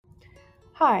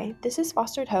Hi, this is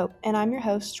Fostered Hope, and I'm your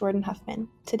host, Jordan Huffman.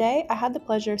 Today, I had the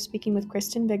pleasure of speaking with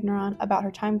Kristin Vigneron about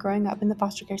her time growing up in the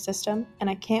foster care system, and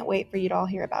I can't wait for you to all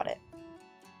hear about it.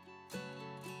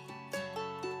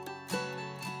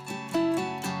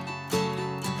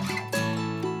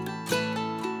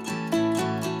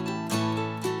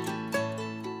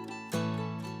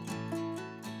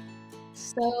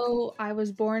 So I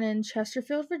was born in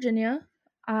Chesterfield, Virginia.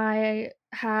 I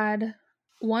had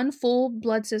one full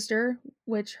blood sister,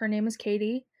 which her name is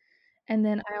Katie. And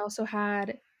then I also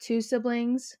had two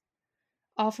siblings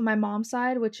off of my mom's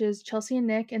side, which is Chelsea and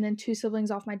Nick, and then two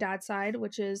siblings off my dad's side,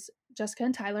 which is Jessica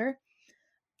and Tyler.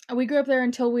 We grew up there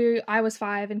until I was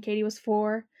 5 and Katie was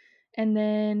 4. And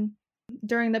then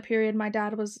during that period, my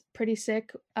dad was pretty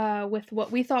sick with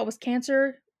what we thought was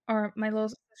cancer, or my little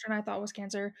sister and I thought was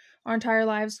cancer our entire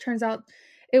lives. Turns out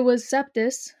it was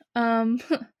sepsis.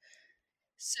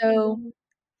 So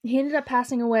he ended up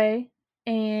passing away,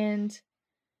 and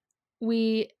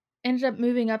we ended up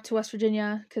moving up to West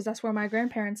Virginia because that's where my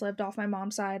grandparents lived off my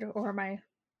mom's side, or my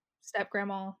step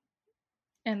grandma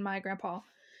and my grandpa.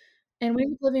 And we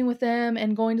were living with them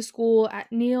and going to school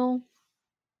at Neal.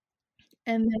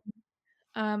 And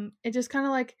then it just kind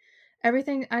of like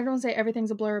everything, I don't say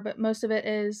everything's a blur, but most of it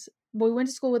is, we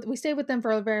stayed with them for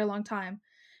a very long time.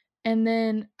 And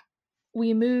then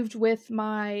we moved with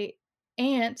my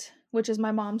aunt, which is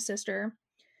my mom's sister.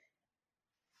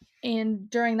 And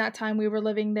during that time we were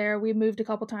living there, we moved a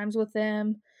couple times with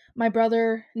them. My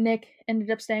brother, Nick,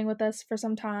 ended up staying with us for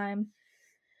some time.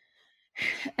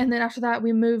 And then after that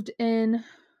we moved in.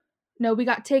 No, we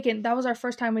got taken. That was our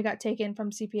first time we got taken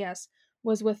from CPS,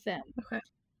 was with them. Okay.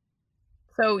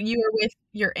 So you were with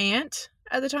your aunt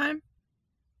at the time?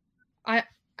 I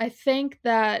think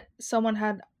that someone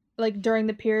had, like, during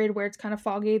the period where it's kind of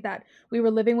foggy, that we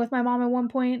were living with my mom at one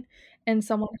point, and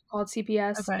someone called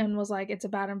CPS and was like, it's a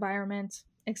bad environment,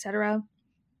 etc.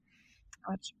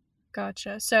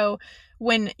 Gotcha. So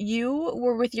when you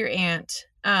were with your aunt,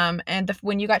 and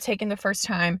when you got taken the first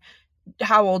time,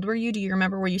 how old were you? Do you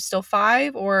remember? Were you still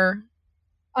 5 or?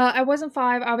 I wasn't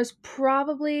 5. I was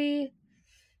probably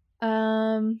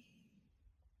between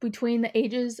the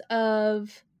ages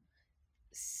of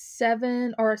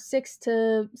 7 or 6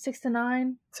 to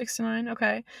 9. 6 to 9.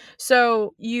 Okay.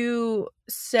 So you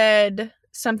said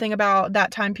something about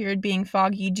that time period being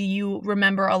foggy. Do you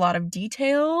remember a lot of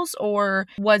details, or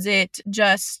was it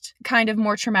just kind of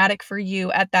more traumatic for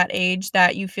you at that age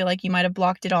that you feel like you might have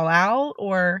blocked it all out?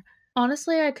 Or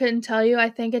honestly, I couldn't tell you.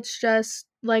 I think it's just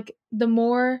like the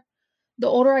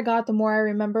older I got, the more I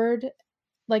remembered.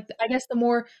 Like, I guess the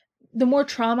more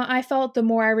trauma I felt, the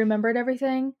more I remembered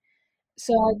everything.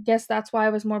 So I guess that's why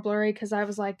it was more blurry, because I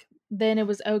was like, then it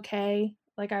was okay.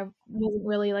 Like, I wasn't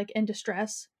really, like, in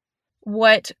distress.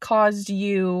 what caused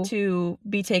you to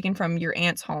be taken from your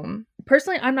aunt's home?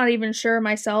 Personally, I'm not even sure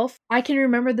myself. I can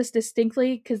remember this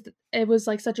distinctly because it was,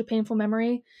 like, such a painful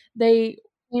memory. They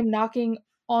came knocking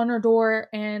on our door,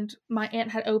 and my aunt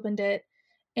had opened it,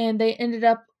 and they ended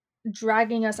up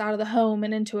dragging us out of the home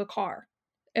and into a car.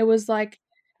 It was like,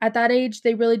 at that age,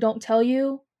 they really don't tell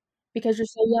you because you're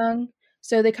so young,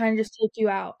 so they kinda just take you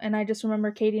out, and I just remember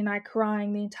Katie and I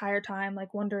crying the entire time,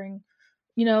 like, wondering,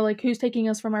 like, who's taking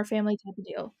us from our family type of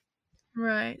deal.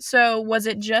 Right. So was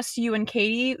it just you and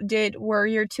Katie? Were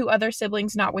your 2 other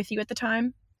siblings not with you at the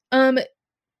time?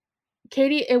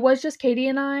 Katie, it was just Katie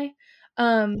and I.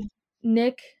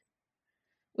 Nick,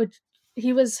 which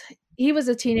he was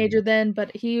a teenager then,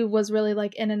 but he was really,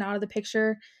 like, in and out of the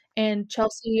picture. And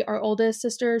Chelsea, our oldest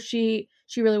sister, she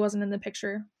really wasn't in the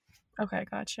picture. Okay,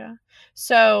 gotcha.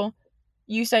 So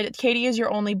you said Katie is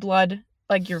your only blood,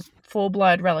 like your full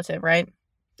blood relative, right?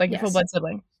 Like your full blood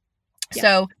sibling. Yeah.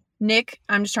 So Nick,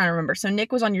 I'm just trying to remember. So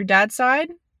Nick was on your dad's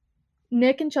side?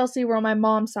 Nick and Chelsea were on my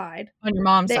mom's side. On your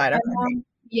mom's side,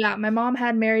 okay. My mom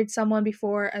had married someone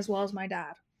before, as well as my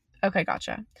dad. Okay,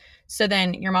 gotcha. So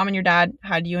then your mom and your dad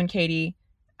had you and Katie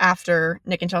after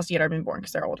Nick and Chelsea had already been born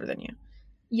because they're older than you?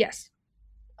 Yes.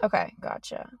 Okay,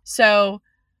 gotcha. So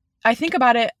I think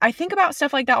about it. I think about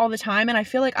stuff like that all the time, and I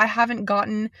feel like I haven't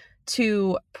gotten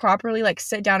to properly, like,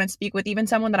 sit down and speak with even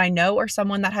someone that I know or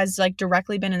someone that has, like,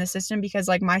 directly been in the system, because,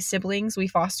 like, my siblings, we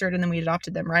fostered and then we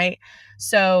adopted them, right?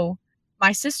 So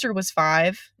my sister was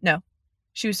 5. No,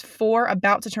 she was 4,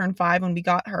 about to turn 5 when we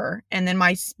got her, and then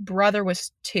my brother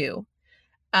was 2.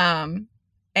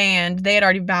 And they had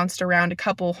already bounced around a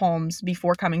couple homes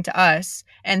before coming to us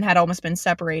and had almost been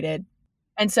separated.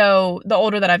 And so the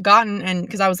older that I've gotten, and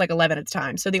because I was like 11 at the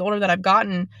time, so the older that I've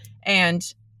gotten, and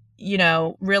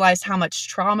realized how much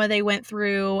trauma they went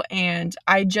through. And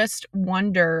I just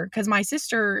wonder, because my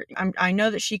sister, I know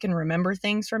that she can remember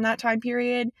things from that time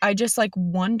period. I just like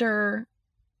wonder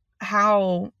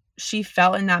how she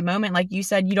felt in that moment. Like you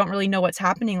said, you don't really know what's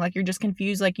happening. Like you're just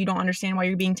confused. Like you don't understand why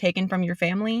you're being taken from your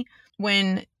family.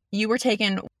 When you were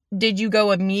taken, did you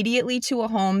go immediately to a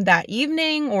home that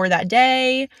evening or that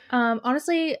day?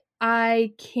 Honestly,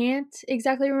 I can't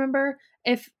exactly remember.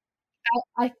 If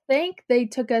I think they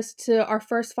took us to our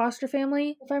first foster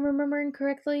family, if I'm remembering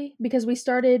correctly, because we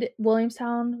started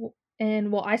Williamstown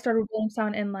I started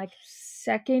Williamstown in like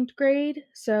 2nd grade.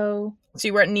 So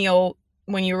you were at Neil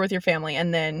when you were with your family,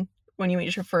 and then when you went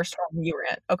to your first home, you were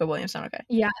at Williamstown. Okay.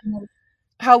 yeah.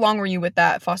 How long were you with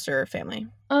that foster family?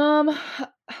 Oh,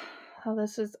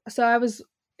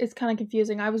 it's kind of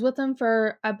confusing. I was with them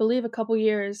for, I believe, a couple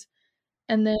years,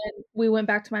 and then we went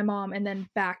back to my mom and then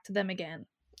back to them again.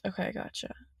 Okay,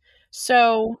 gotcha.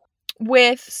 So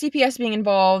with CPS being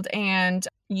involved and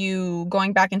you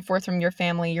going back and forth from your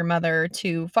family, your mother,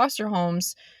 to foster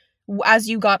homes, as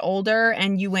you got older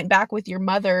and you went back with your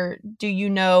mother, do you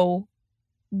know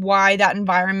why that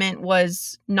environment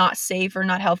was not safe or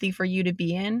not healthy for you to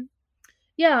be in?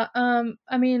 Yeah,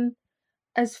 I mean,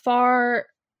 as far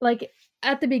like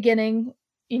at the beginning,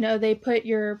 they put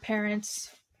your parents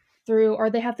through, or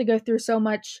they have to go through so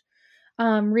much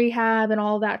rehab and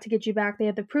all that to get you back. They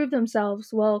have to prove themselves.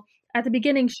 Well, at the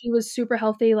beginning, she was super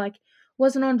healthy, like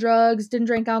wasn't on drugs, didn't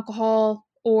drink alcohol,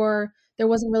 or there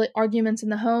wasn't really arguments in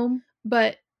the home.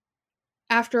 But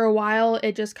after a while,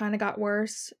 it just kind of got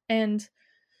worse. And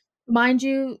mind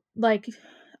you, like,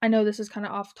 I know this is kind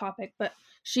of off topic, but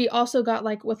she also got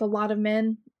like with a lot of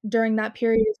men during that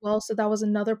period as well. So that was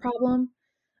another problem.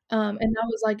 And that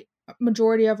was like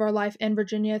majority of our life in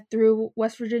Virginia through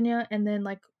West Virginia. And then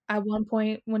like at one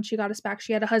point when she got us back,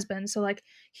 she had a husband. So like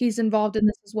he's involved in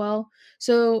this as well.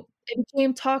 So it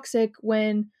became toxic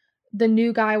when the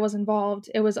new guy was involved.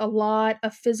 It was a lot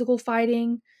of physical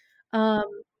fighting. Um,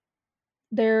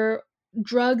 there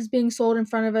drugs being sold in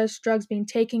front of us, drugs being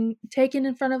taken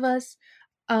in front of us.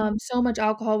 So much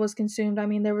alcohol was consumed. I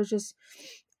mean, there was just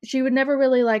she would never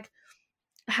really like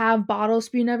have bottles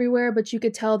spewing everywhere, but you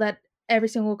could tell that every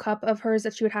single cup of hers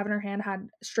that she would have in her hand had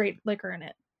straight liquor in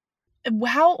it.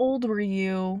 How old were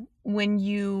you when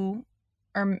you,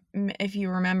 or if you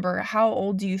remember, how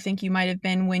old do you think you might have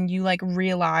been when you like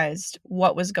realized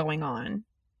what was going on?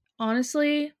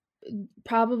 Honestly,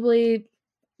 probably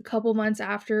a couple months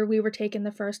after we were taken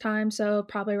the first time, so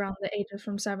probably around the ages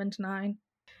from 7 to 9.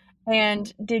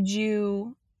 And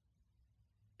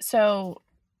so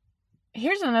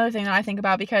here's another thing that I think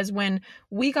about, because when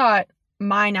we got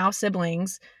my now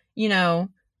siblings, you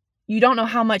don't know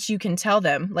how much you can tell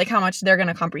them, like how much they're going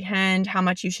to comprehend, how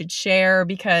much you should share,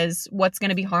 because what's going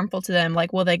to be harmful to them,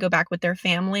 like will they go back with their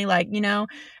family,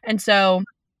 and so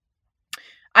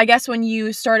I guess when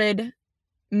you started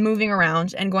moving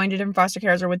around and going to different foster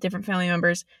cares or with different family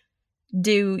members,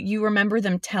 do you remember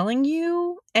them telling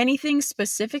you anything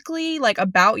specifically, like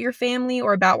about your family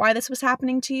or about why this was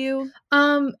happening to you?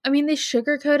 I mean, they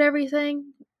sugarcoat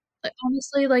everything. Like,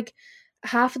 honestly, like,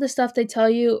 half of the stuff they tell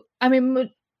you, I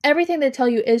mean, everything they tell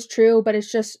you is true, but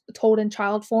it's just told in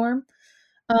child form.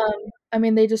 Um, I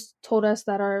mean, they just told us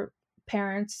that our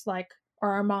parents, like, or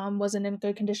our mom wasn't in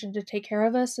good condition to take care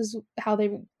of us, is how they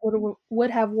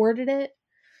would have worded it.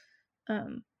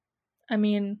 Um, I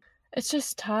mean, It's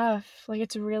just tough. Like,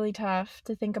 it's really tough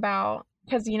to think about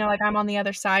because, like, I'm on the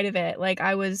other side of it. Like,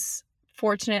 I was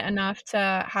fortunate enough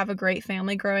to have a great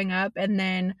family growing up, and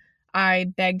then I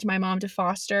begged my mom to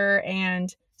foster,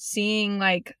 and seeing,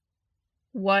 like,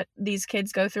 what these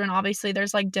kids go through, and obviously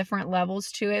there's, like, different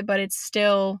levels to it, but it's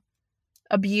still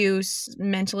abuse,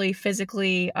 mentally,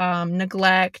 physically,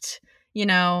 neglect,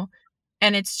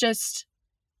 and it's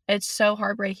so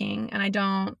heartbreaking, and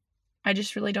I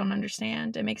just really don't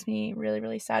understand. It makes me really,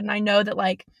 really sad. And I know that,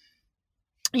 like,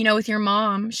 with your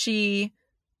mom, she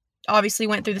obviously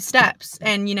went through the steps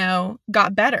and,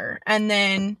 got better. And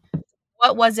then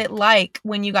what was it like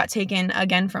when you got taken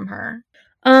again from her?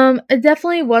 it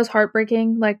definitely was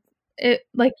heartbreaking. Like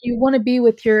you want to be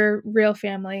with your real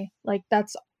family. Like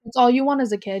that's all you want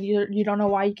as a kid. You don't know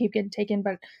why you keep getting taken,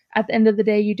 but at the end of the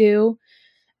day, you do.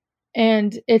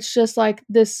 And it's just like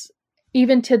this.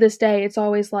 Even to this day, it's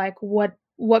always like what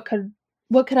could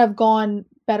have gone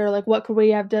better? Like what could we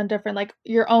have done different? Like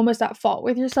you're almost at fault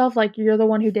with yourself. Like you're the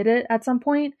one who did it at some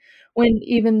point. When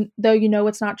even though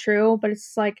it's not true, but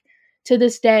it's like to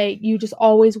this day, you just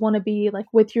always want to be like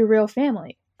with your real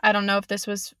family. I don't know if this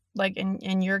was like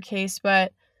in your case,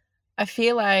 but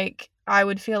I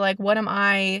would feel like, what am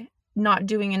I not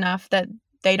doing enough that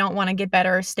they don't want to get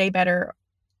better or stay better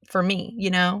for me, you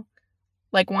know?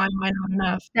 Like, why am I not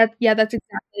enough? That's exactly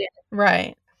it.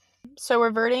 Right. So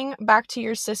reverting back to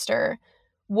your sister,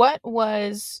 what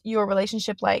was your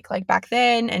relationship like back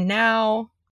then and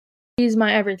now? She's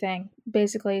my everything,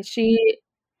 basically.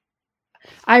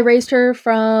 I raised her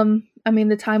from,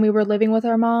 the time we were living with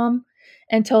our mom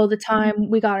until the time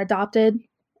we got adopted.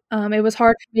 It was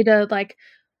hard for me to, like,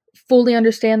 fully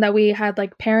understand that we had,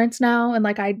 like, parents now and,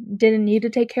 like, I didn't need to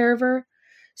take care of her.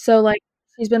 So, like,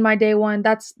 she's been my day one.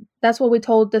 That's what we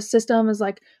told the system is,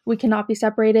 like, we cannot be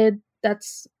separated.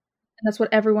 That's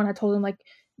what everyone had told him, like,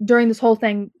 during this whole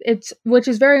thing. Which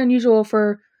is very unusual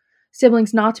for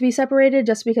siblings not to be separated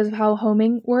just because of how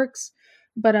homing works.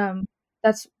 But,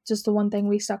 that's just the one thing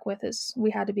we stuck with is we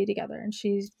had to be together, and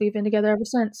we've been together ever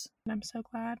since. I'm so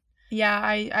glad. Yeah,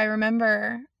 I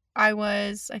remember I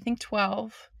was, I think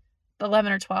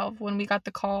 11 or 12 when we got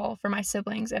the call for my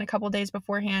siblings, and a couple days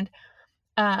beforehand,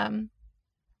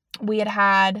 we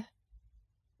had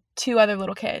 2 other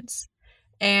little kids,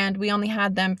 and we only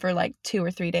had them for like 2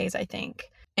 or 3 days, I think,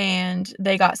 and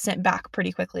they got sent back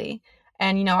pretty quickly.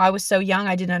 And, you know, I was so young,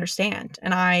 I didn't understand,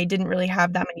 and I didn't really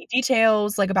have that many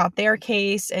details, like, about their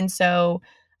case, and so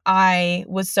I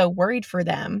was so worried for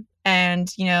them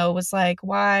and, you know, was like,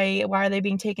 "Why are they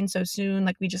being taken so soon?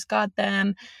 Like, we just got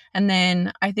them." And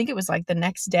then I think it was, like, the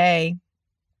next day,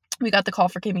 we got the call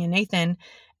for Kimmy and Nathan,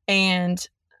 and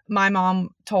my mom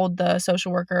told the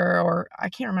social worker, or I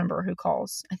can't remember who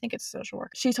calls. I think it's the social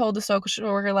worker. She told the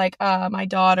social worker, like, my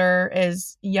daughter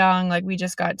is young. Like, we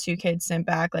just got 2 kids sent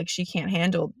back. Like, she can't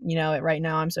handle, you know, it right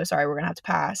now. I'm so sorry. We're going to have to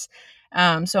pass.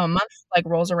 So a month, like,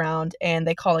 rolls around and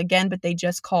they call again, but they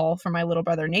just call for my little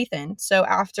brother, Nathan. So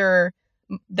after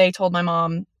they told my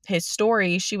mom his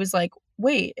story, she was like,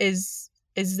 wait, is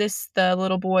this the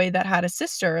little boy that had a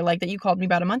sister, like, that you called me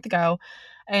about a month ago?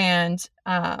 And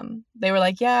they were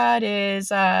like, yeah, it is.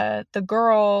 The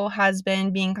girl has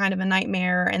been being kind of a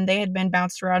nightmare, and they had been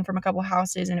bounced around from a couple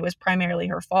houses, and it was primarily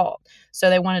her fault. So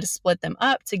they wanted to split them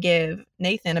up to give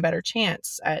Nathan a better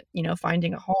chance at, you know,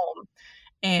 finding a home.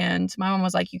 And my mom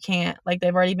was like, you can't, like,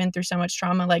 they've already been through so much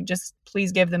trauma, like, just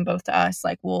please give them both to us,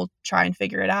 like, we'll try and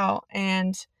figure it out.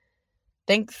 And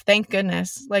thank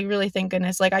goodness, like, really thank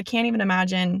goodness. Like, I can't even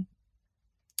imagine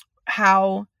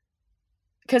how,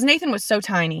 because Nathan was so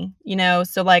tiny, you know,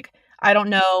 so, like, I don't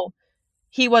know,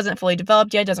 he wasn't fully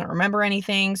developed yet, doesn't remember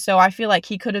anything, so I feel like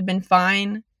he could have been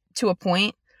fine to a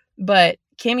point, but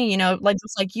Kimmy, you know, like,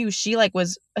 just like you, she, like,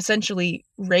 was essentially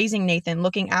raising Nathan,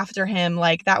 looking after him,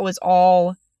 like, that was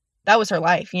her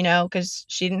life, you know, because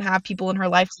she didn't have people in her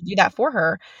life to do that for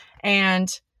her, and,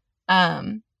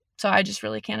 so I just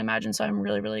really can't imagine, so I'm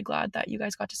really, really glad that you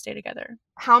guys got to stay together.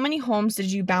 How many homes did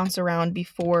you bounce around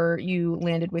before you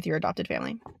landed with your adopted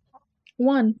family?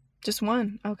 1. Just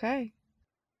 1, okay.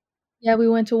 Yeah, we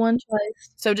went to 1 twice.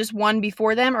 So just 1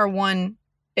 before them, or 1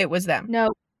 it was them?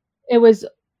 No, we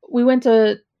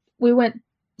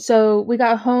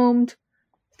got homed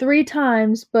 3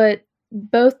 times, but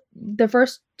both the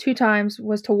first 2 times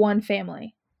was to 1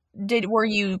 family. Were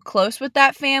you close with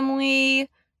that family?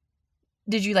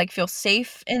 Did you, like, feel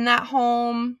safe in that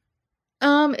home?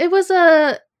 It was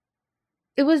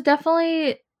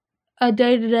definitely a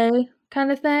day-to-day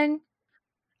kind of thing.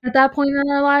 At that point in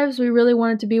our lives, we really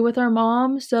wanted to be with our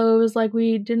mom, so it was like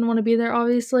we didn't wanna be there,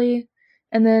 obviously,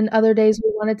 and then other days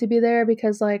we wanted to be there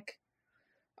because, like,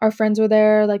 our friends were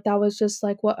there, like, that was just,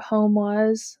 like, what home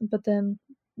was, but then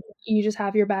you just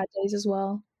have your bad days as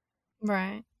well.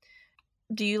 Right.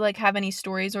 Do you, like, have any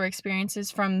stories or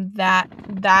experiences from that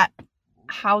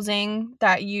housing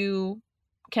that you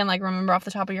can, like, remember off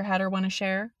the top of your head or wanna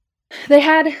share? They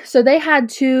had a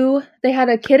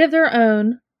kid of their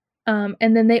own,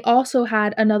 and then they also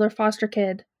had another foster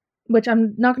kid, which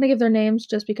I'm not gonna give their names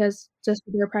just for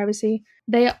their privacy.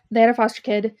 They had a foster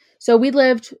kid, so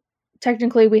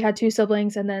technically we had 2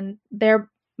 siblings and then their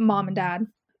mom and dad.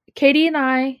 Katie and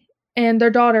I and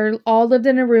their daughter all lived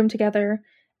in a room together,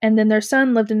 and then their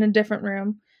son lived in a different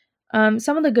room.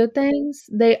 Some of the good things,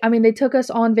 they took us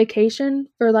on vacation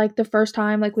for, like, the first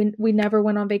time, like, we never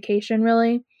went on vacation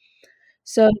really.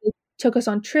 So they took us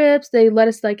on trips, they let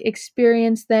us, like,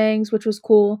 experience things, which was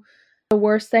cool. The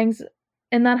worst things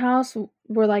in that house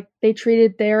were, like, they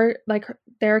treated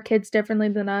their kids differently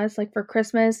than us, like, for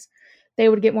Christmas, they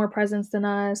would get more presents than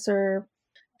us or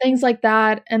things like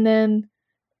that, and then,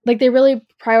 like, they really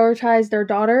prioritized their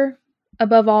daughter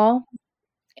above all,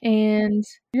 and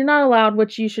you're not allowed,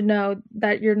 which you should know,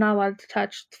 that you're not allowed to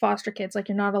touch foster kids, like,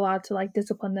 you're not allowed to, like,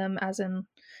 discipline them as in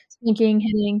spanking,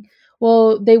 hitting.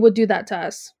 Well, they would do that to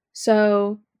us.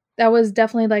 So, that was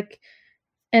definitely, like,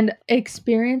 And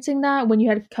experiencing that when you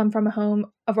had come from a home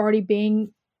of already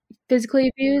being physically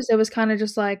abused, it was kind of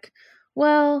just like,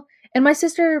 well, and my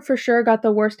sister for sure got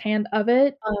the worst hand of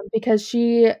it, because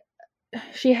she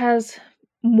has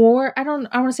more, I want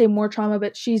to say more trauma,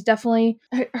 but she's definitely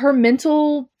her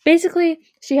mental, basically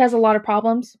she has a lot of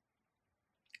problems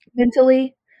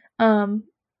mentally,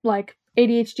 like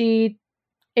ADHD,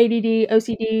 ADD,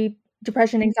 OCD,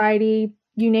 depression, anxiety,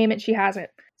 you name it, she has it.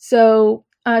 So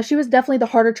she was definitely the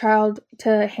harder child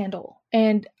to handle.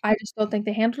 And I just don't think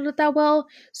they handled it that well.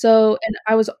 So,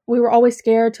 and we were always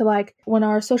scared to, like, when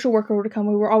our social worker would come,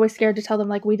 we were always scared to tell them,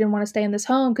 like, we didn't want to stay in this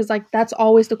home. Cause, like, that's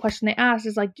always the question they ask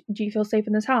is, like, do you feel safe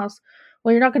in this house?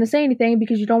 Well, you're not going to say anything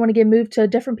because you don't want to get moved to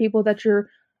different people that you're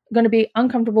going to be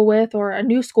uncomfortable with, or a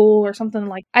new school or something.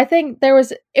 Like, I think it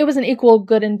was an equal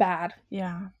good and bad.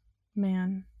 Yeah,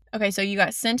 man. Okay, so you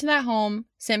got sent to that home,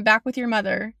 sent back with your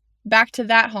mother, back to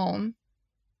that home.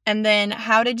 And then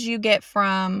how did you get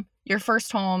from your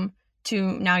first home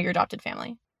to now your adopted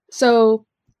family? So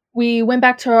we went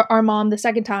back to our mom the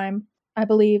second time, I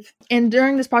believe. And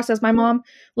during this process, my mom,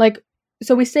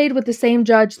 so we stayed with the same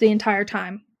judge the entire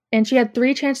time. And she had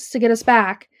 3 chances to get us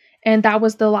back. And that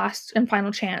was the last and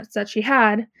final chance that she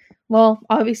had. Well,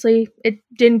 obviously, it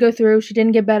didn't go through. She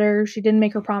didn't get better. She didn't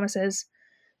make her promises.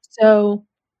 So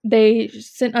they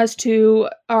sent us to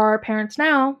our parents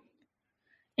now.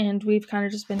 And we've kind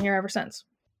of just been here ever since.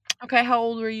 Okay, how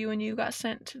old were you when you got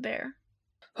sent there?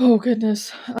 Oh,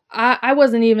 goodness. I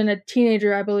wasn't even a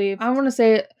teenager, I believe. I want to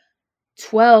say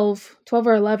 12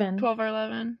 or 11. 12 or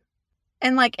 11.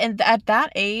 And, like, at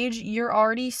that age, you're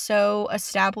already so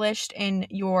established in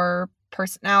your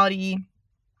personality,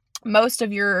 most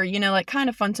of your, like, kind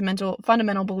of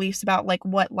fundamental beliefs about, like,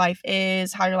 what life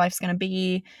is, how your life's going to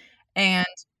be. And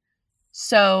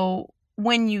so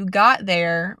when you got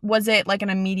there, was it, like,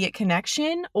 an immediate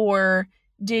connection, or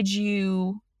did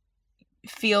you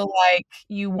feel like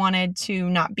you wanted to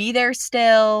not be there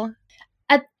still?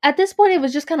 At this point, it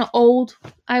was just kind of old,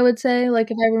 I would say.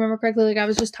 Like, if I remember correctly, like, I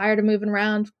was just tired of moving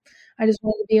around. I just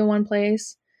wanted to be in one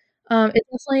place. It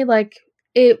definitely, like,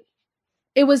 it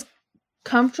was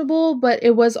comfortable, but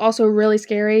it was also really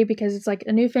scary because it's, like,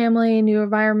 a new family, new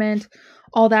environment,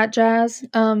 all that jazz.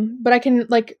 But I can,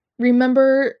 like,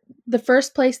 remember the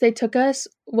first place they took us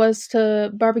was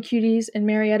to Barbecuties in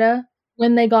Marietta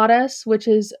when they got us, which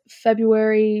is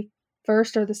February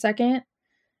 1st or the 2nd.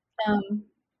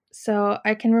 So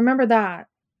I can remember that.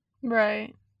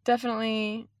 Right.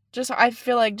 Definitely. I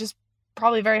feel like just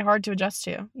probably very hard to adjust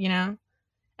to, And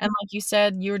like you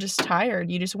said, you were just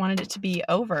tired. You just wanted it to be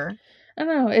over. I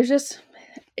don't know.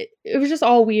 It was just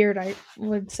all weird, I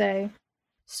would say.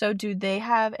 So do they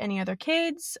have any other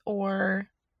kids, or?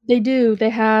 They do. They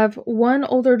have one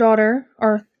older daughter,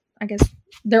 or I guess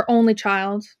their only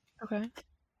child. Okay.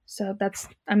 So that's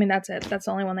it. That's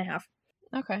the only one they have.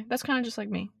 Okay. That's kind of just like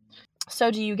me.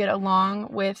 So do you get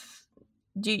along with,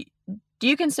 do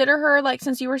you consider her, like,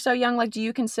 since you were so young, like, do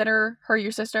you consider her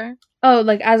your sister? Oh,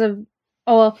 like,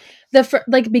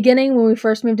 beginning when we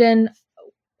first moved in,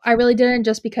 I really didn't,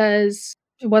 just because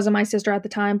it wasn't my sister at the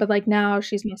time, but, like, now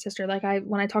she's my sister. Like,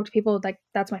 when I talk to people, like,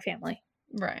 that's my family.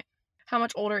 Right. How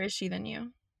much older is she than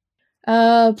you?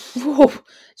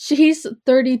 She's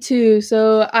 32,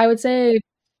 so I would say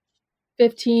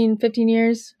 15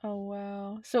 years. Oh,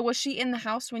 wow. So was she in the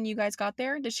house when you guys got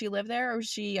there? Did she live there, or was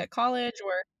she at college,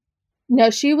 or? No,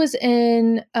 she was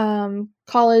in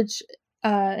college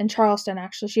in Charleston,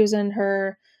 actually. She was in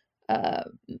her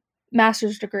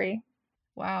master's degree.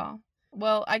 Wow.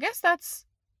 Well, I guess that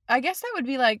would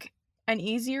be, like, an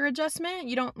easier adjustment.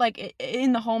 You don't, like,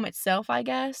 in the home itself, I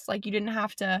guess. Like, you didn't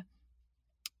have to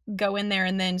go in there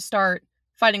and then start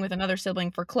fighting with another sibling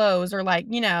for clothes, or, like,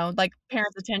 like,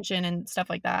 parents' attention and stuff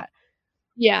like that.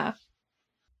 Yeah.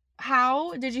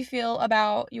 How did you feel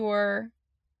about your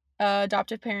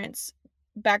adoptive parents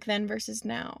back then versus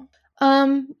now?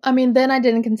 I mean, then I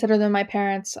didn't consider them my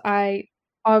parents. I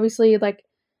obviously, like,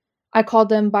 I called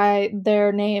them by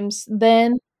their names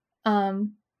then.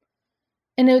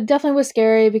 And it definitely was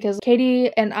scary because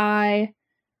Katie and I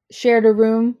shared a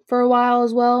room for a while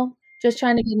as well, just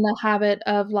trying to get in the habit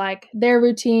of, like, their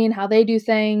routine, how they do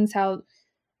things, how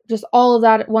just all of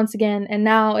that once again. And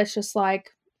now it's just like,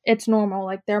 it's normal.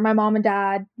 Like, they're my mom and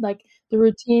dad. Like, the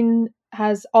routine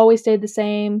has always stayed the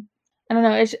same. I don't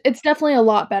know. It's definitely a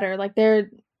lot better. Like,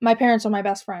 my parents are my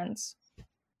best friends.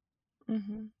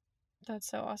 Mm-hmm. That's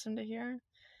so awesome to hear.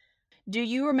 Do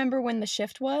you remember when the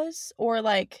shift was? Or,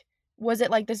 like, was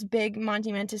it, like, this big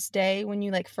monumentous day when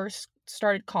you, like, first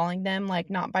started calling them, like,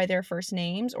 not by their first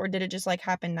names? Or did it just, like,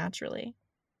 happen naturally?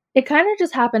 It kind of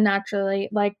just happened naturally.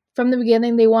 Like, from the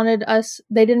beginning, they wanted us,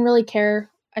 they didn't really care.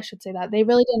 I should say that. They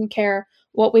really didn't care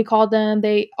what we called them.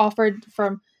 They offered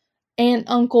from aunt,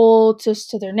 uncle, just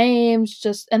to their names,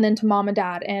 just, and then to mom and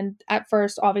dad. And at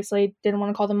first, obviously, didn't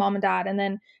want to call them mom and dad. And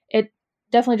then it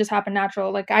definitely just happened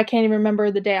natural. Like, I can't even remember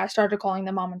the day I started calling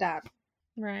them mom and dad.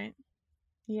 Right.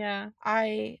 Yeah.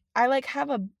 I like have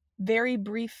a very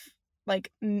brief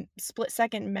like split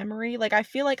second memory. Like I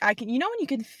feel like I can, when you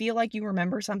can feel like you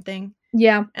remember something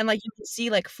Yeah. and like you can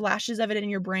see like flashes of it in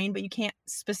your brain, but you can't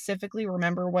specifically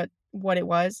remember what it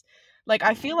was. Like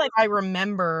I feel like I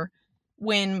remember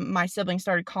when my siblings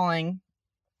started calling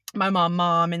my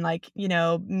mom and like,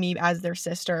 me as their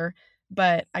sister,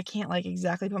 but I can't like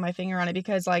exactly put my finger on it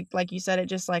because like you said, it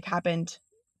just like happened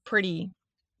pretty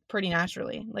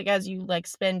naturally. Like as you like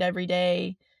spend every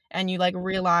day and you like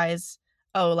realize,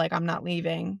 oh, like I'm not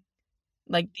leaving.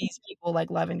 Like these people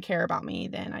like love and care about me,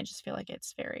 then I just feel like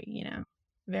it's very,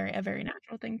 a very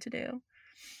natural thing to do.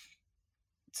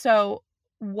 So,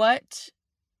 what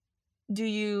do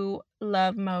you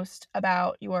love most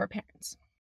about your parents?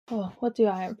 Oh, what do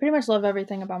I pretty much love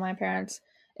everything about my parents.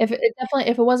 If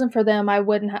if it wasn't for them, I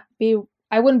wouldn't be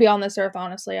on this earth,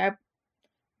 honestly. I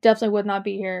definitely would not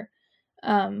be here.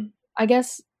 I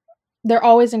guess they're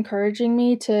always encouraging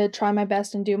me to try my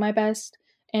best and do my best.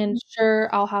 And sure,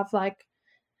 I'll have like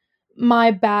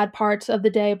my bad parts of the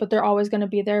day, but they're always going to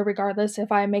be there regardless if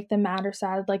I make them mad or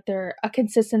sad. Like they're a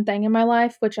consistent thing in my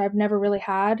life, which I've never really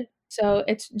had. So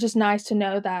it's just nice to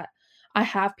know that I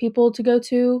have people to go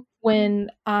to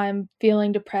when I'm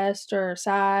feeling depressed or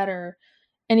sad or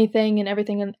anything and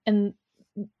everything and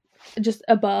just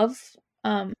above.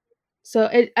 So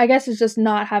I guess it's just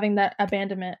not having that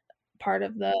abandonment part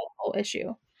of the whole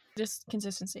issue. Just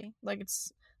consistency. Like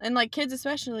and like kids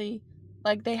especially,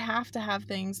 like they have to have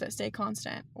things that stay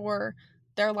constant or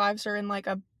their lives are in like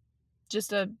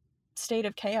just a state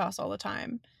of chaos all the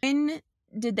time. When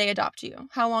did they adopt you?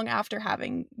 How long after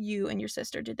having you and your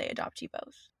sister did they adopt you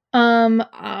both?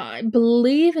 I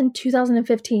believe in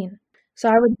 2015. So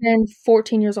I would have been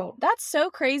 14 years old. That's so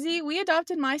crazy. We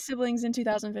adopted my siblings in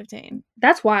 2015.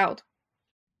 That's wild.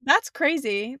 That's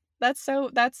crazy. That's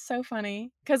so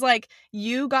funny. Cause like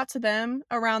you got to them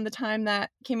around the time that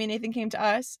Kimmy and Nathan came to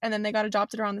us, and then they got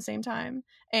adopted around the same time.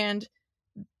 And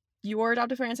your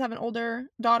adopted parents have an older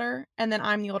daughter, and then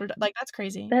I'm the older. Like that's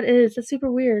crazy. That's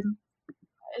super weird.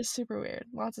 It's super weird.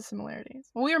 Lots of similarities.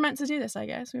 Well, we were meant to do this, I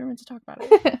guess. We were meant to talk about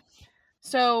it.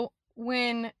 So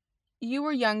when you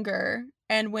were younger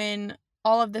and when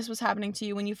all of this was happening to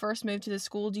you, when you first moved to the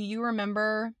school, do you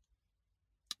remember,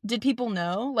 did people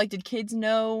know? Like, did kids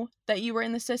know that you were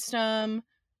in the system?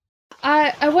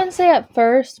 I wouldn't say at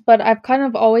first, but I've kind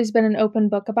of always been an open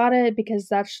book about it because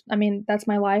that's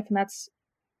my life and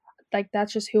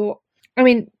that's just who,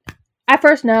 at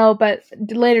first no, but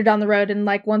later down the road and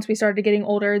like once we started getting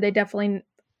older,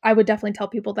 I would definitely tell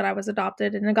people that I was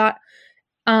adopted, and it got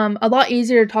a lot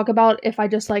easier to talk about if I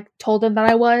just like told them that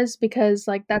I was, because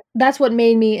like that's what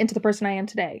made me into the person I am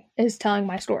today, is telling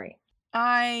my story.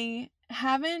 I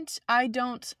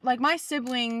don't, like my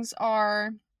siblings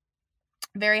are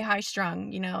very high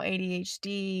strung,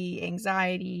 ADHD,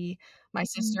 anxiety. My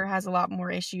sister has a lot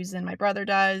more issues than my brother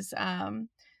does.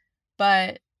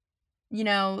 But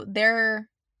they're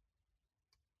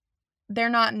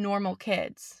not normal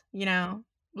kids,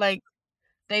 like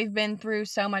they've been through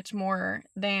so much more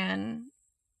than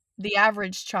the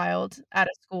average child at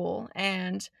a school,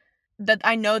 and that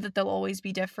I know that they'll always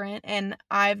be different. And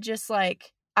I've just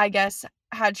like, I guess,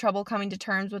 had trouble coming to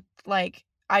terms with like,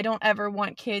 I don't ever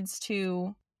want kids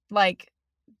to like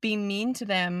be mean to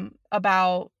them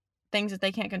about things that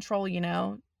they can't control,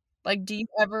 like do you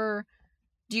ever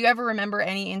remember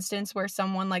any instance where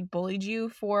someone like bullied you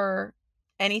for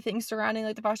anything surrounding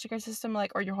like the foster care system,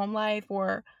 like, or your home life,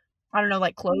 or I don't know,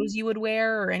 like clothes you would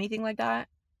wear or anything like that?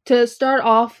 To start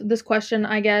off this question,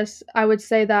 I guess I would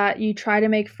say that you try to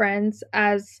make friends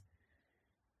as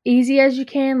easy as you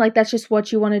can. Like that's just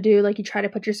what you want to do. Like you try to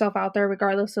put yourself out there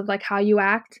regardless of like how you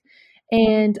act.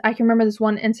 And I can remember this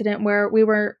one incident where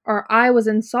I was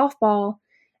in softball,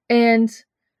 and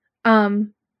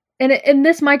um and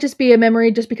this might just be a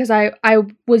memory just because I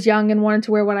was young and wanted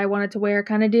to wear what I wanted to wear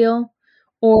kind of deal,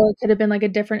 or it could have been like a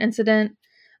different incident.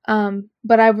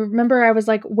 But I remember I was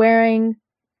like wearing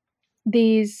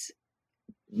these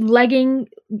you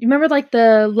remember like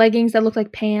the leggings that look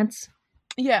like pants?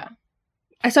 Yeah.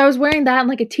 So I was wearing that and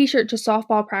like a t-shirt to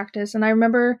softball practice, and I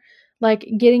remember like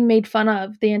getting made fun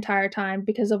of the entire time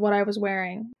because of what I was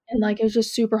wearing. And like it was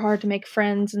just super hard to make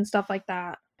friends and stuff like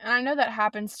that. And I know that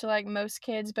happens to like most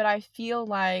kids, but I feel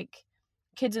like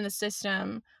kids in the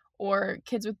system or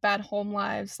kids with bad home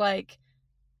lives, like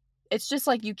it's just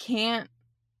like you can't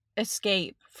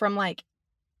escape from like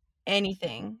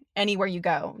anything anywhere you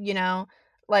go, you know?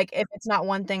 Like if it's not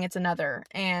one thing, it's another.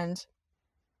 And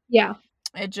Yeah.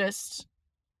 it just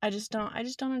I just don't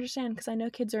understand because I know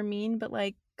kids are mean, but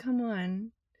like, come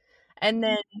on. And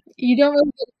then You don't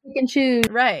really get to pick and choose.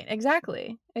 right,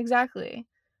 exactly. Exactly.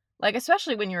 Like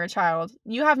especially when you're a child,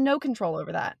 you have no control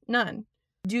over that. None.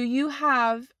 Do you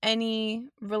have any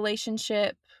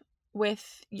relationship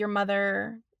with your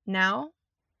mother now?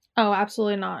 Oh,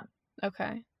 absolutely not.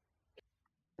 Okay.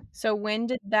 So when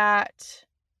did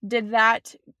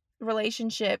that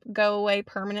relationship go away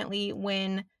permanently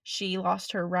when she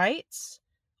lost her rights?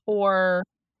 Or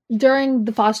During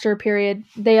the foster period,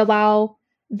 they allow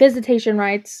visitation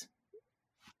rights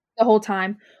the whole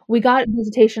time. We got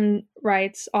visitation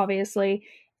rights, obviously,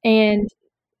 and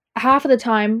half of the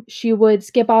time she would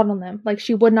skip out on them. Like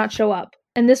she would not show up.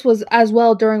 And this was as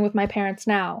well during with my parents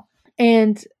now.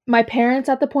 And my parents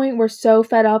at the point were so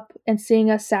fed up and seeing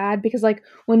us sad because like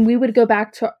when we would go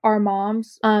back to our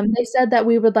moms, they said that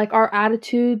we would like our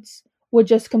attitudes would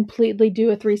just completely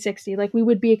do a 360. Like we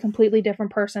would be a completely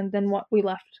different person than what we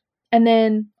left. And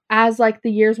then as like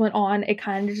the years went on, it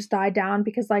kind of just died down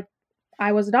because like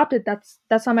I was adopted. That's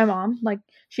not my mom. Like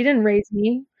she didn't raise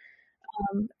me.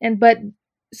 But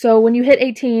so when you hit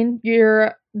 18,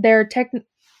 they're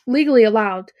legally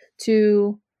allowed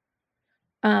to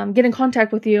get in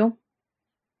contact with you.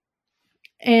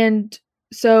 And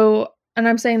so, and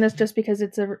I'm saying this just because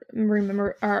it's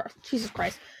Jesus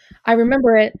Christ, I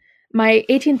remember it. My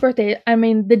 18th birthday. I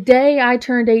mean, the day I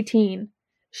turned 18,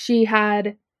 she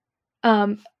had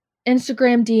Instagram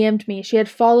DM'd me. She had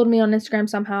followed me on Instagram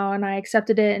somehow, and I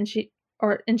accepted it. And she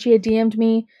had DM'd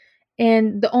me,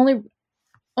 and the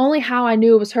only how I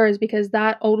knew it was her is because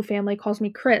that old family calls me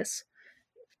Chris.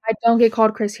 I don't get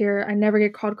called Chris here. I never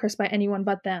get called Chris by anyone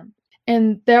but them.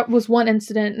 And that was one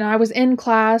incident, and I was in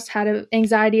class, had an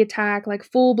anxiety attack, like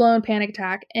full-blown panic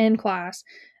attack in class.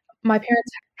 My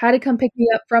parents had to come pick me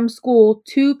up from school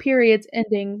 2 periods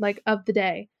ending, like, of the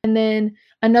day. And then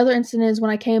another incident is when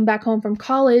I came back home from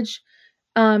college,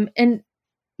 and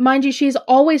mind you, she's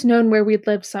always known where we'd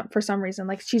lived for some reason.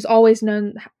 Like, she's always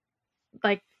known,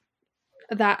 like,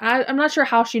 that. I'm not sure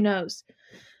how she knows.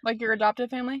 like your adoptive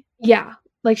family? Yeah.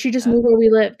 Like, she just knew where we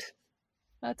lived.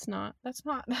 That's not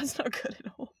good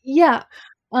at all. Yeah.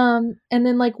 And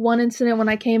then like one incident when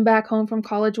I came back home from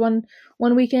college one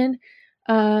weekend,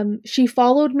 she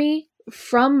followed me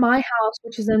from my house,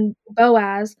 which is in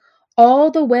Boaz, all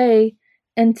the way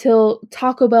until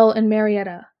Taco Bell in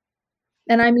Marietta.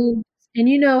 And I mean, and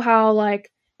you know how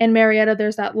like in Marietta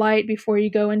there's that light before you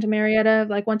go into Marietta,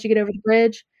 like once you get over the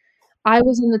bridge. I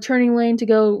was in the turning lane to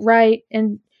go right,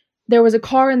 and there was a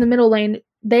car in the middle lane.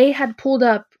 They had pulled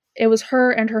up. It was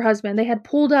her and her husband. They had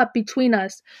pulled up between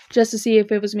us just to see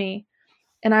if it was me.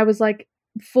 And I was like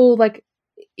full, like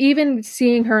even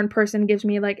seeing her in person gives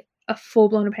me like a full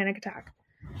blown panic attack.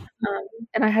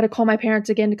 And I had to call my parents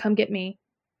again to come get me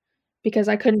because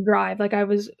I couldn't drive. Like I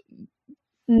was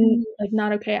like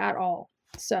not okay at all.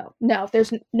 So no,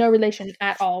 there's no relation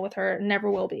at all with her.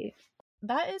 Never will be.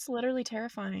 That is literally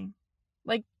terrifying.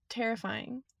 Like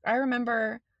terrifying. I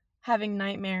remember having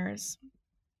nightmares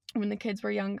when the kids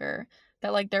were younger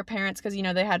that like their parents, because you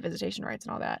know they had visitation rights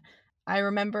and all that. I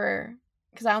remember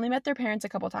because I only met their parents a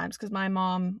couple times because my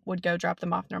mom would go drop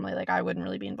them off normally. Like I wouldn't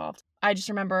really be involved. I just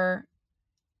remember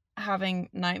having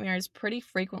nightmares pretty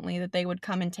frequently that they would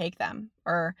come and take them,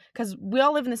 or because we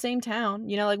all live in the same town,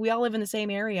 you know, like we all live in the same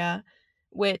area,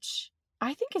 which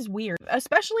I think is weird,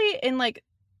 especially in like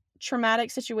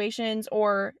traumatic situations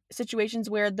or situations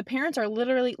where the parents are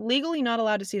literally legally not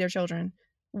allowed to see their children.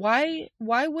 Why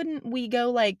wouldn't we go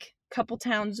like a couple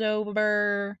towns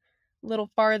over, a little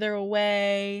farther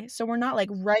away, so we're not like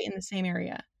right in the same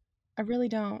area? I really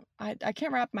don't. I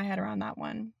can't wrap my head around that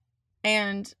one.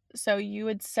 And so you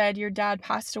had said your dad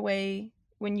passed away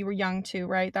when you were young too,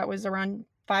 right? That was around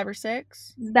 5 or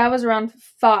 6? That was around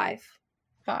 5.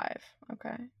 5.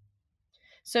 Okay.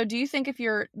 So do you think if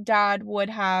your dad would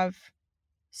have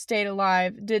stayed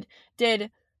alive,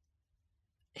 did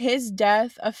his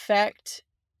death affect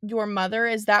your mother?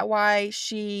 Is that why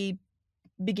she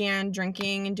began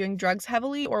drinking and doing drugs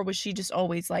heavily, or was she just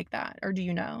always like that? Or do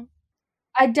you know?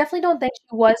 I definitely don't think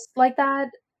she was like that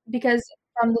because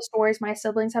from the stories my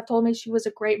siblings have told me, she was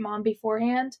a great mom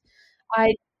beforehand.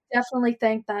 I definitely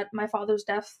think that my father's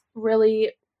death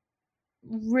really,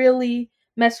 really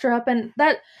messed her up, and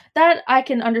that I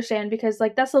can understand because,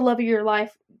 like, that's the love of your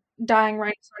life dying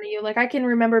right in front of you. Like, I can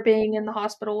remember being in the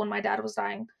hospital when my dad was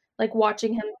dying, like,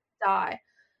 watching him die.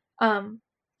 Um,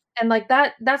 And, like,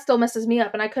 that still messes me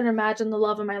up, and I couldn't imagine the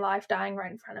love of my life dying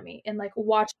right in front of me and, like,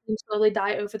 watching him slowly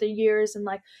die over the years and,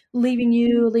 like, leaving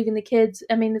you, leaving the kids.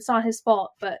 I mean, it's not his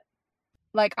fault, but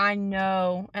Like, I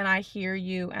know, and I hear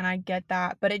you, and I get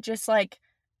that, but it just, like,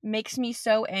 makes me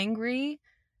so angry,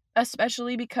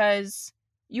 especially because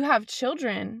you have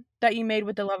children that you made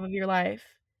with the love of your life.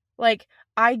 Like,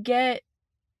 I get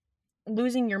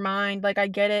losing your mind, like, I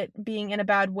get it being in a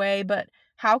bad way, but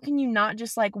how can you not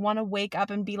just, like, wanna wake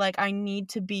up and be like, "I need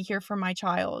to be here for my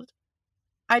child?"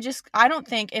 I don't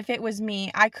think if it was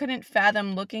me, I couldn't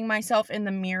fathom looking myself in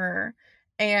the mirror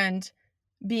and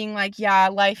being like, "Yeah,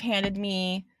 life handed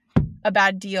me a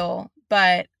bad deal,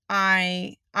 but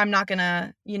I'm not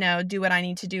gonna, do what I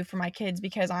need to do for my kids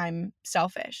because I'm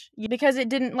selfish." Because it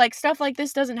didn't like stuff like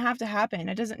this doesn't have to happen.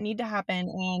 It doesn't need to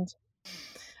happen.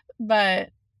 But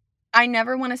I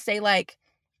never want to say like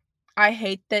I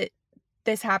hate that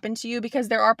this happened to you because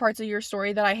there are parts of your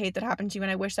story that I hate that happened to you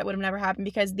and I wish that would have never happened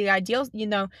because the ideal,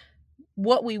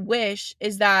 what we wish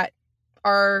is that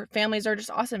our families are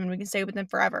just awesome and we can stay with them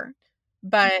forever.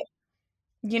 But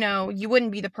you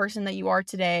wouldn't be the person that you are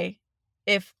today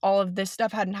if all of this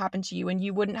stuff hadn't happened to you, and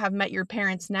you wouldn't have met your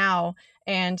parents now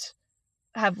and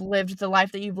have lived the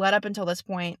life that you've led up until this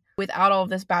point without all of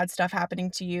this bad stuff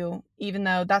happening to you, even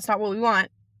though that's not what we want.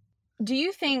 Do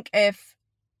you think if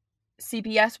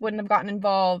CPS wouldn't have gotten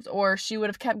involved or she would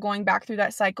have kept going back through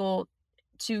that cycle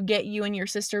to get you and your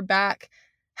sister back,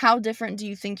 how different do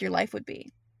you think your life would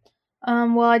be?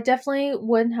 well, I definitely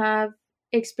wouldn't have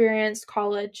experienced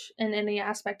college in any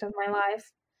aspect of my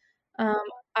life.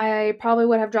 I probably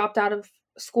would have dropped out of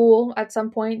school at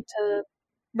some point to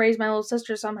raise my little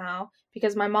sister somehow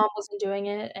because my mom wasn't doing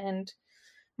it and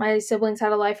my siblings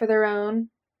had a life of their own.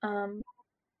 Um,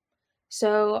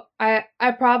 so I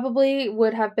probably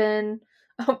would have been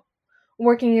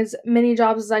working as many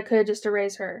jobs as I could just to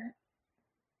raise her,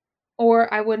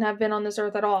 or I wouldn't have been on this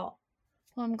earth at all.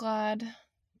 Well, I'm glad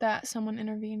that someone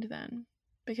intervened then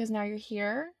because now you're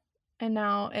here and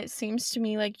now it seems to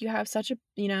me like you have such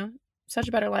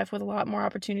a better life with a lot more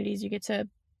opportunities. You get to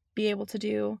be able to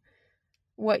do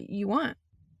what you want.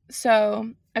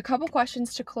 So, a couple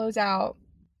questions to close out.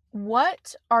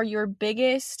 What are your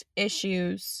biggest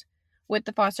issues with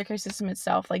the foster care system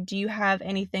itself? Like, do you have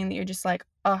anything that you're just like,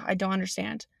 oh, I don't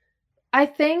understand? I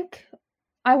think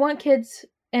I want kids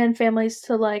and families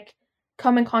to like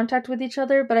come in contact with each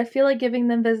other, but I feel like giving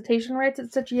them visitation rights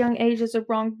at such a young age is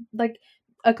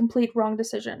a complete wrong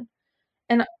decision.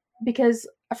 And because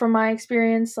from my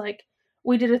experience, like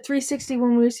we did a 360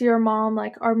 when we see our mom,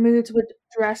 like our moods would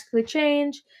drastically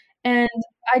change. And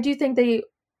I do think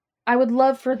I would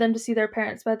love for them to see their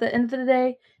parents, but at the end of the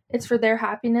day, it's for their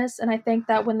happiness. And I think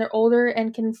that when they're older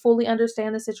and can fully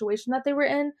understand the situation that they were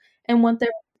in and what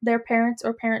their parents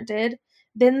or parent did,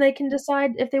 then they can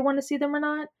decide if they want to see them or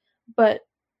not. But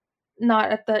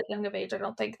not at that young of age. I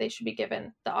don't think they should be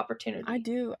given the opportunity. I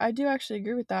do actually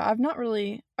agree with that. I've not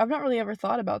really ever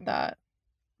thought about that.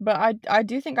 But I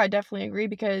do think I definitely agree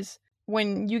because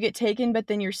when you get taken but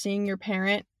then you're seeing your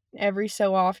parent every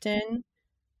so often,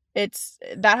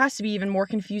 that has to be even more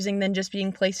confusing than just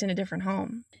being placed in a different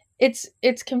home.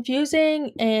 It's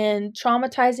confusing and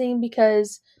traumatizing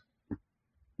because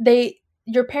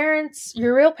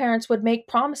your real parents would make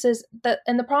promises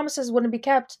and the promises wouldn't be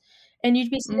kept, and you'd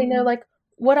be sitting there like,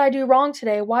 what I do wrong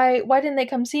today? Why didn't they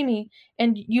come see me?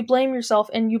 And you blame yourself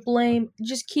and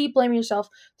just keep blaming yourself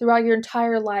throughout your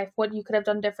entire life what you could have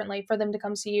done differently for them to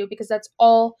come see you because that's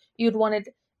all you'd wanted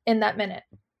in that minute.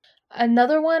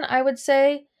 Another one I would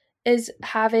say is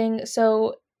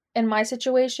in my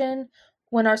situation,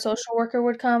 when our social worker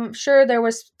would come, sure there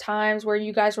was times where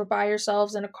you guys were by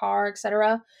yourselves in a car,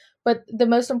 etc. But the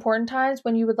most important times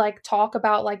when you would like talk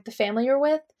about like the family you're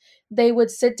with, they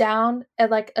would sit down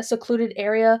at like a secluded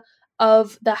area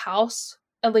of the house,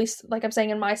 at least like I'm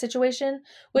saying in my situation,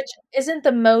 which isn't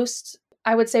the most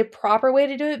I would say proper way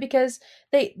to do it because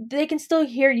they can still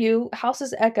hear you.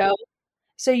 Houses echo.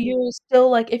 So you still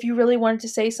like if you really wanted to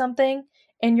say something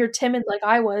and you're timid like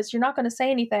I was, you're not gonna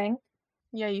say anything.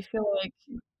 Yeah, you feel like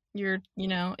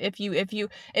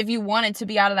if you wanted to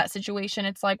be out of that situation,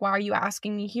 it's like, why are you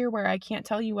asking me here where I can't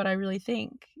tell you what I really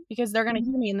think? Because they're gonna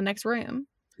hear me in the next room.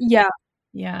 Yeah.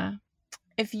 Yeah.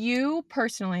 If you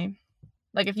personally,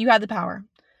 like if you had the power,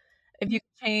 if you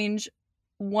could change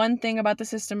one thing about the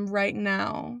system right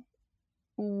now,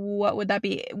 what would that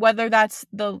be? Whether that's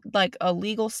the like a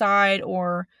legal side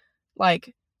or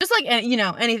like just like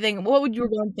anything, what would your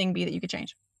one thing be that you could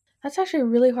change? That's actually a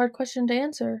really hard question to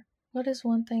answer. What is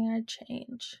one thing I'd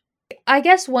change? I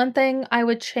guess one thing I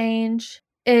would change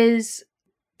is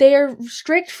they're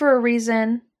strict for a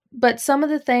reason, But some of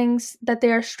the things that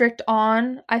they are strict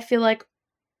on, I feel like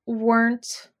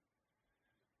weren't,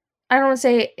 I don't want to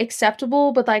say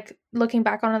acceptable, but like looking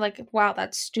back on it, like, wow,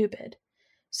 that's stupid.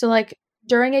 So like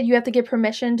during it, you have to get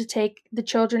permission to take the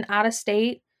children out of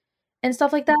state and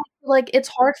stuff like that. Like it's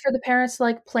hard for the parents to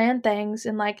like plan things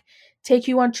and like take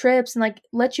you on trips and like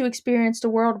let you experience the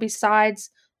world besides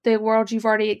the world you've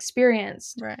already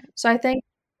experienced. Right. So I think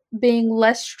being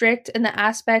less strict in the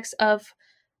aspects of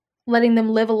letting them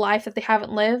live a life that they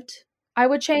haven't lived, I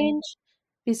would change,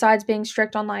 besides being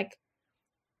strict on like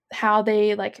how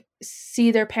they like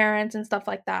see their parents and stuff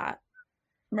like that.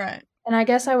 Right. And I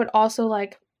guess I would also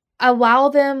like allow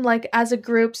them like as a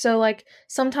group. So like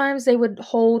sometimes they would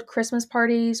hold Christmas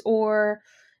parties or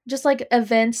just like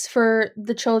events for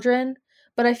the children,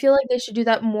 but I feel like they should do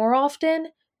that more often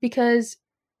because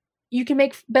you can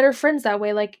make better friends that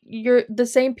way. Like you're the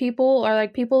same people or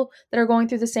like people that are going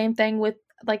through the same thing with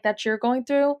like that you're going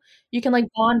through. You can like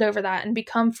bond over that and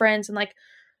become friends and like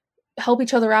help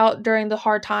each other out during the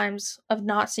hard times of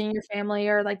not seeing your family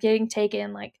or like getting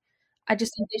taken. Like I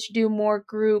just think they should do more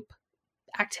group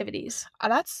activities.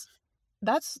 That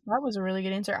was a really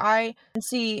good answer. I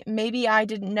see, maybe I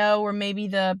didn't know, or maybe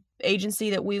the agency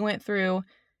that we went through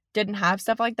didn't have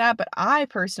stuff like that, but I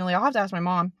personally, I'll have to ask my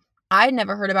mom. I had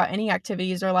never heard about any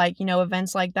activities or like,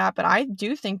 events like that, but I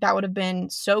do think that would have been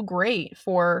so great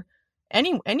for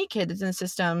any kid that's in the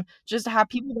system, just to have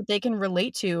people that they can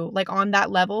relate to like on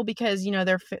that level, because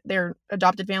their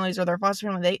adopted families or their foster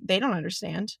family, they don't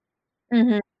understand.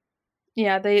 Mhm.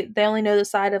 Yeah, they only know the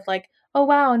side of like, "Oh,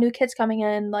 wow, a new kid's coming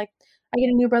in, like, I get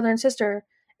a new brother and sister."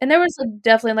 And there was, like,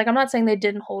 definitely like, I'm not saying they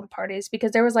didn't hold parties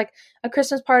because there was, like, a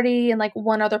Christmas party and, like,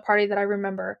 one other party that I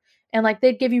remember, and, like,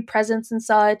 they'd give you presents and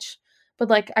such, but,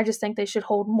 like, I just think they should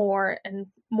hold more and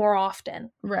more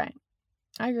often. Right.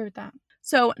 I agree with that.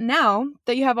 So now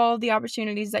that you have all the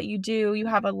opportunities that you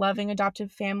have a loving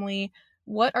adoptive family,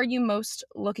 what are you most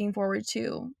looking forward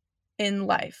to in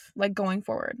life, like going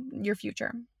forward, your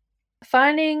future?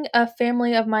 Finding a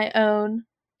family of my own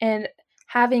and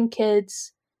having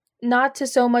kids, not to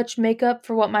so much make up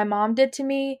for what my mom did to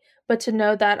me, but to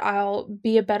know that I'll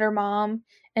be a better mom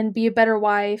and be a better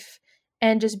wife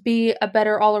and just be a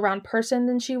better all-around person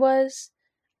than she was.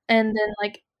 And then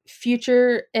like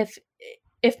future,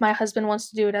 if my husband wants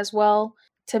to do it as well,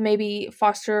 to maybe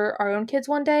foster our own kids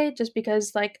one day, just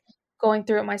because like going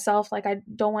through it myself, like I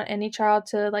don't want any child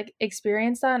to like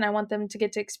experience that and I want them to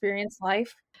get to experience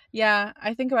life. Yeah,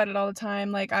 I think about it all the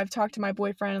time. Like, I've talked to my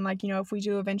boyfriend, and like, if we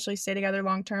do eventually stay together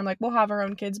long term, like, we'll have our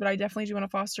own kids, but I definitely do want to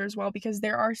foster as well, because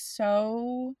there are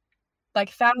so like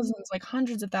thousands, like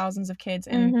hundreds of thousands of kids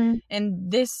in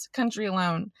this country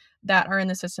alone that are in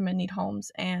the system and need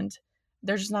homes, and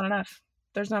there's just not enough.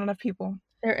 There's not enough people.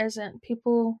 There isn't.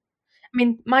 People, I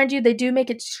mean, mind you, they do make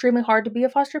it extremely hard to be a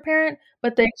foster parent,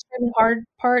 but the extremely hard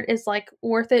part is, like,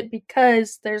 worth it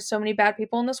because there's so many bad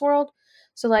people in this world.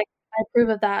 So, like, I approve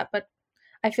of that, but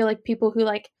I feel like people who,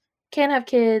 like, can't have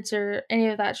kids or any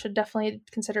of that should definitely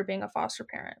consider being a foster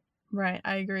parent. Right,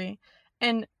 I agree.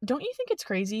 And don't you think it's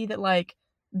crazy that like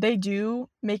they do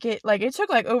make it, like, it took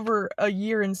like over a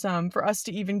year and some for us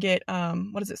to even get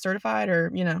what is it, certified,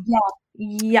 or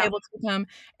Yeah. able to become,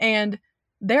 and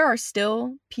there are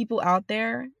still people out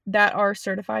there that are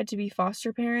certified to be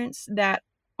foster parents that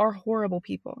are horrible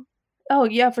people. Oh,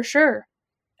 yeah, for sure.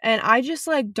 And I just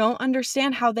like don't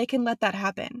understand how they can let that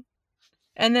happen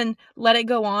and then let it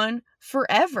go on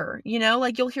forever.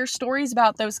 Like, you'll hear stories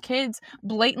about those kids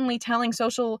blatantly telling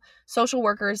social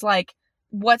workers like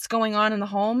what's going on in the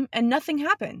home, and nothing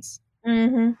happens.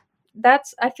 Mhm.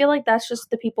 I feel like that's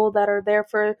just the people that are there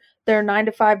for their 9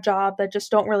 to 5 job that just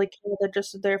don't really care, they're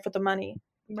just there for the money.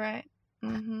 Right.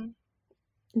 Mm-hmm.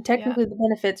 And technically the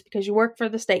benefits because you work for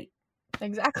the state.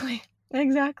 Exactly.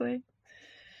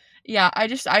 Yeah, I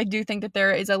do think that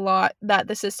there is a lot that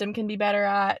the system can be better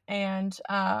at, and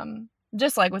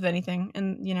just like with anything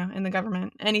in the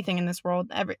government, anything in this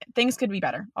world, things could be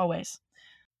better always.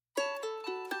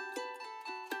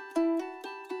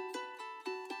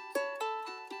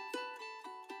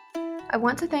 I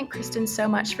want to thank Kristin so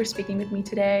much for speaking with me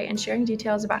today and sharing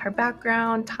details about her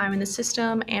background, time in the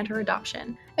system, and her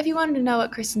adoption. If you wanted to know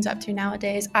what Kristin's up to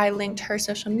nowadays, I linked her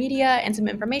social media and some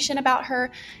information about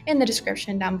her in the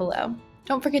description down below.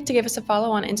 Don't forget to give us a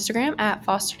follow on Instagram at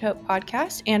Fostered Hope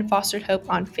Podcast and Fostered Hope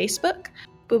on Facebook.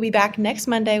 We'll be back next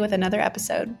Monday with another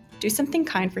episode. Do something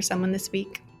kind for someone this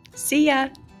week. See ya!